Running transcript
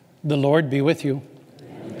The Lord be with you.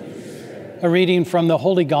 A reading from the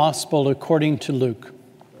Holy Gospel according to Luke.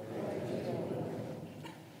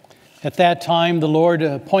 At that time, the Lord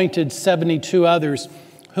appointed 72 others,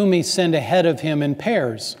 whom he sent ahead of him in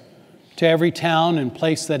pairs to every town and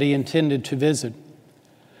place that he intended to visit.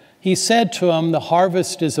 He said to them, "The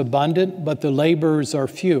harvest is abundant, but the laborers are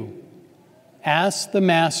few. Ask the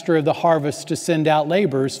master of the harvest to send out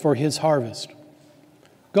laborers for his harvest.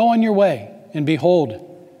 Go on your way, and behold,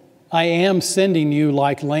 I am sending you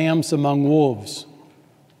like lambs among wolves.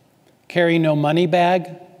 Carry no money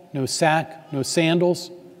bag, no sack, no sandals.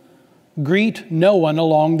 Greet no one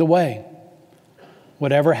along the way.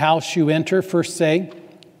 Whatever house you enter, first say,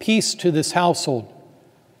 'Peace to this household.'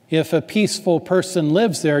 If a peaceful person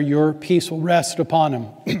lives there, your peace will rest upon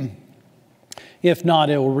him. If not,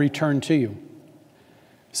 it will return to you.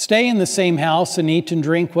 Stay in the same house and eat and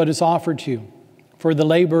drink what is offered to you, for the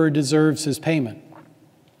laborer deserves his payment.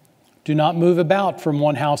 Do not move about from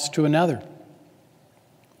one house to another.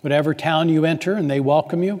 Whatever town you enter and they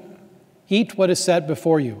welcome you, eat what is set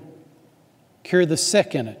before you. Cure the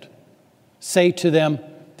sick in it. Say to them,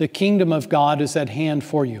 'The kingdom of God is at hand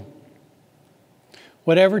for you.'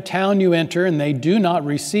 Whatever town you enter and they do not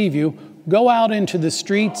receive you, go out into the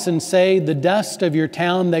streets and say, 'The dust of your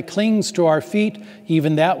town that clings to our feet,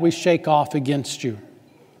 even that we shake off against you.'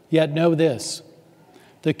 Yet know this,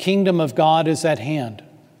 the kingdom of God is at hand.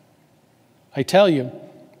 I tell you,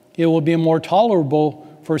 it will be more tolerable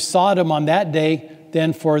for Sodom on that day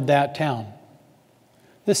than for that town."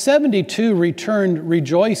 The 72 returned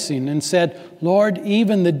rejoicing and said, "Lord,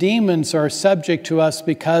 even the demons are subject to us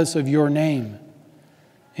because of your name."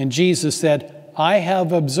 And Jesus said, "I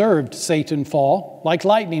have observed Satan fall like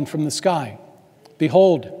lightning from the sky.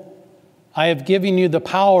 Behold, I have given you the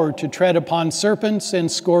power to tread upon serpents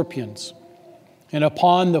and scorpions, and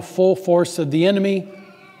upon the full force of the enemy,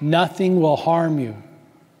 nothing will harm you.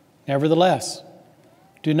 Nevertheless,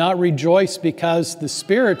 do not rejoice because the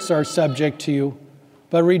spirits are subject to you,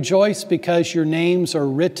 but rejoice because your names are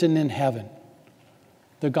written in heaven."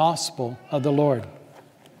 The Gospel of the Lord.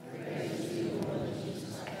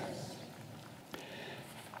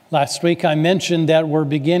 Last week I mentioned that we're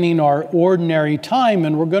beginning our ordinary time,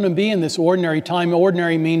 and we're going to be in this ordinary time.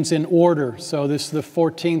 Ordinary means in order. So this is the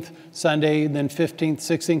 14th Sunday, then 15th,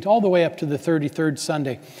 16th, all the way up to the 33rd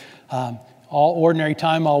Sunday. All ordinary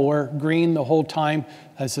time, I'll wear green the whole time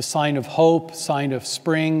as a sign of hope, sign of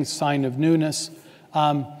spring, sign of newness.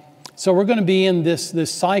 So we're going to be in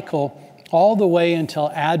this cycle all the way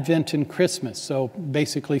until Advent and Christmas, so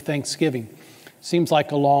basically Thanksgiving. Seems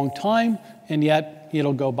like a long time, and yet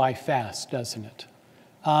it'll go by fast, doesn't it?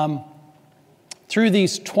 Through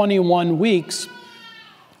these 21 weeks,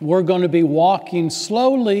 we're going to be walking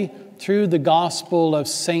slowly through the Gospel of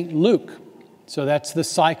St. Luke. So that's the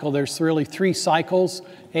cycle. There's really 3 cycles,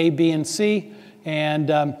 A, B, and C. And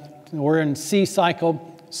we're in C cycle.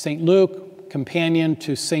 St. Luke, companion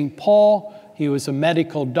to St. Paul. He was a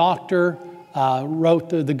medical doctor, wrote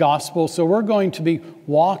the Gospel. So we're going to be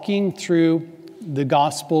walking through the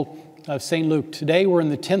Gospel of St. Luke. Today we're in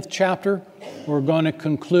the 10th chapter. We're going to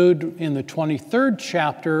conclude in the 23rd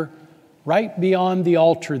chapter, right beyond the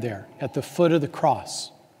altar there, at the foot of the cross.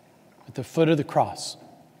 At the foot of the cross.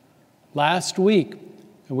 Last week,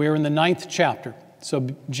 we were in the 9th chapter. So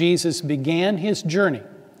Jesus began his journey.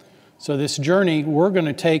 So this journey we're going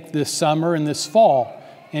to take this summer and this fall.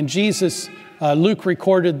 And Jesus, Luke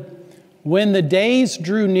recorded, when the days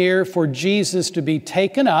drew near for Jesus to be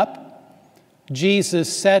taken up,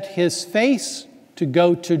 Jesus set his face to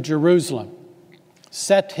go to Jerusalem.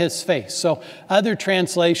 Set his face. So other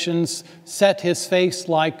translations set his face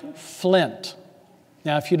like flint.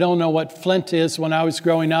 Now, if you don't know what flint is, when I was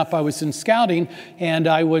growing up, I was in scouting, and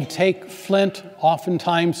I would take flint.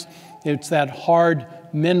 Oftentimes, it's that hard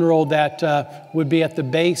mineral that would be at the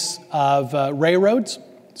base of railroads.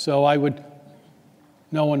 So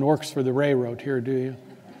no one works for the railroad here, do you?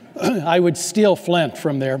 I would steal flint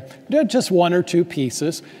from there, just 1 or 2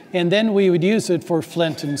 pieces, and then we would use it for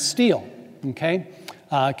flint and steel, okay?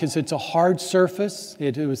 Because it's a hard surface,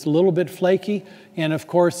 it was a little bit flaky, and of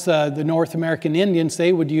course the North American Indians,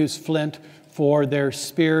 they would use flint for their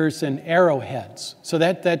spears and arrowheads. So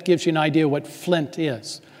that gives you an idea what flint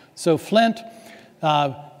is. So flint,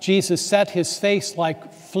 Jesus set his face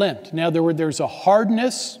like flint. In other words, there's a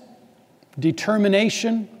hardness,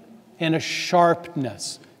 determination, and a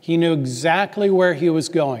sharpness. He knew exactly where he was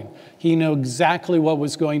going. He knew exactly what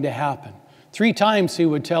was going to happen. 3 times he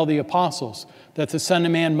would tell the apostles that the Son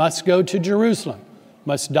of Man must go to Jerusalem,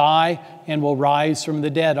 must die, and will rise from the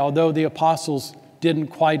dead, although the apostles didn't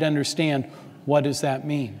quite understand what does that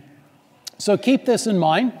mean. So keep this in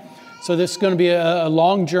mind. So this is going to be a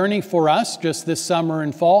long journey for us just this summer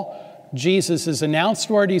and fall. Jesus has announced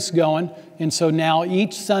where he's going, and so now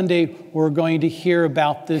each Sunday we're going to hear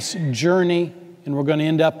about this journey, and we're going to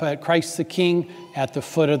end up at Christ the King at the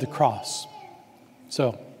foot of the cross.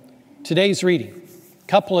 So today's reading, a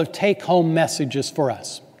couple of take-home messages for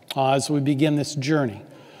us as we begin this journey.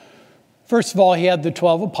 First of all, he had the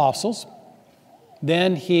 12 apostles.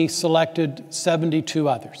 Then he selected 72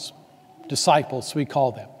 others, disciples we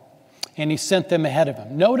call them. And he sent them ahead of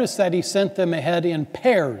him. Notice that he sent them ahead in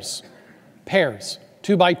pairs,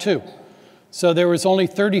 2 by 2. So there was only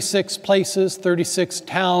 36 places, 36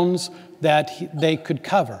 towns that they could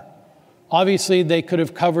cover. Obviously, they could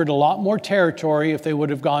have covered a lot more territory if they would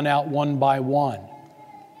have gone out one by one.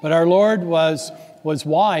 But our Lord was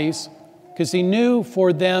wise because he knew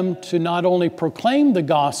for them to not only proclaim the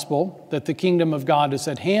gospel, that the kingdom of God is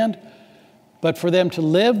at hand, but for them to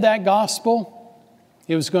live that gospel,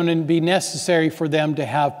 it was going to be necessary for them to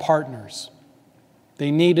have partners.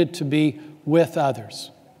 They needed to be with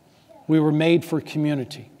others. We were made for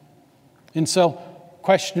community. And so,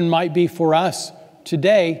 question might be for us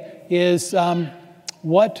today is,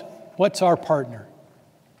 what's our partner?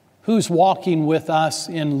 Who's walking with us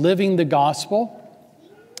in living the gospel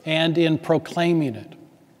and in proclaiming it?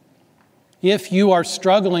 If you are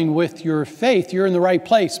struggling with your faith, you're in the right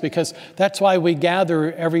place, because that's why we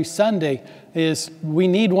gather every Sunday, is we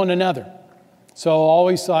need one another. So I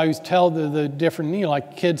always tell the different,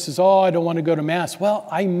 like kids says, I don't want to go to Mass. Well,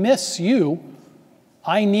 I miss you.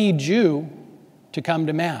 I need you to come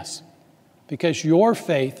to Mass, because your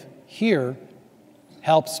faith here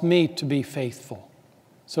helps me to be faithful.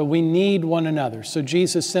 So we need one another. So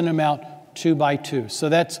Jesus sent them out 2 by 2. So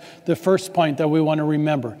that's the first point that we want to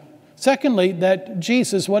remember. Secondly, that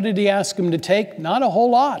Jesus, what did he ask him to take? Not a whole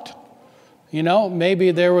lot. Maybe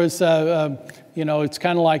there was, it's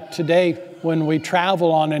kind of like today when we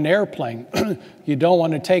travel on an airplane. You don't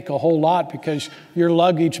want to take a whole lot because your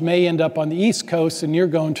luggage may end up on the East Coast and you're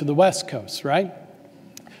going to the West Coast, right?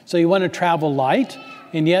 So you want to travel light,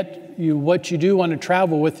 and yet what you do want to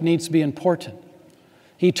travel with needs to be important.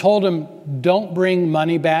 He told him, don't bring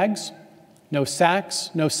money bags, no sacks,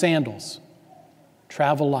 no sandals.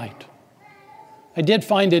 Travel light. I did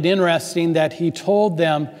find it interesting that he told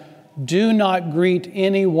them, do not greet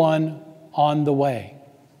anyone on the way.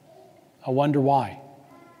 I wonder why.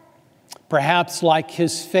 Perhaps like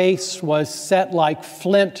his face was set like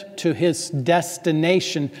flint to his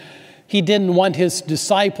destination, he didn't want his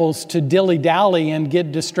disciples to dilly-dally and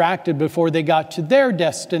get distracted before they got to their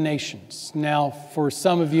destinations. Now, for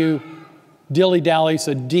some of you, dilly-dally is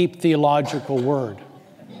a deep theological word.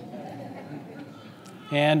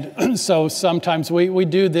 And so sometimes we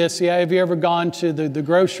do this. Yeah, have you ever gone to the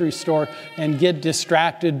grocery store and get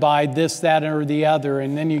distracted by this, that, or the other?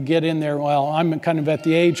 And then you get in there, well, I'm kind of at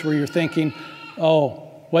the age where you're thinking,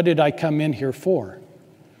 what did I come in here for?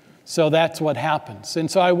 So that's what happens.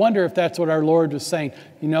 And so I wonder if that's what our Lord was saying.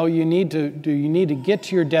 You need to get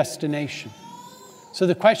to your destination. So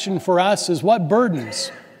the question for us is, what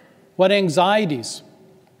burdens, what anxieties,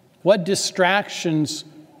 what distractions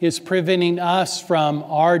is preventing us from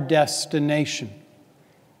our destination?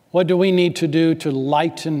 What do we need to do to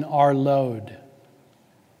lighten our load?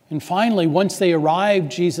 And finally, once they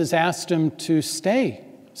arrived, Jesus asked them to stay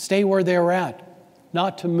where they were at,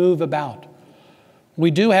 not to move about. We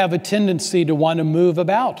do have a tendency to want to move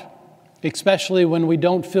about, especially when we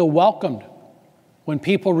don't feel welcomed, when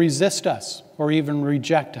people resist us or even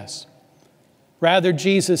reject us. Rather,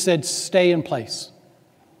 Jesus said, stay in place.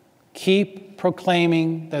 Keep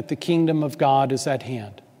proclaiming that the kingdom of God is at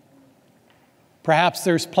hand. Perhaps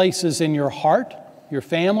there's places in your heart, your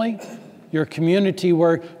family, your community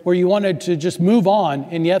where you wanted to just move on,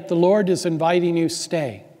 and yet the Lord is inviting you,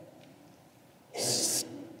 stay.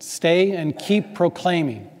 Stay and keep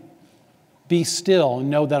proclaiming. Be still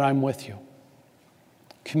and know that I'm with you.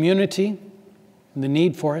 Community and the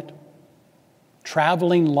need for it,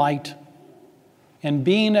 traveling light, and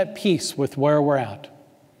being at peace with where we're at.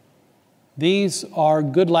 These are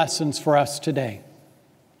good lessons for us today.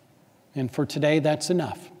 And for today, that's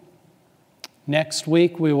enough. Next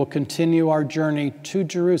week, we will continue our journey to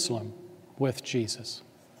Jerusalem with Jesus.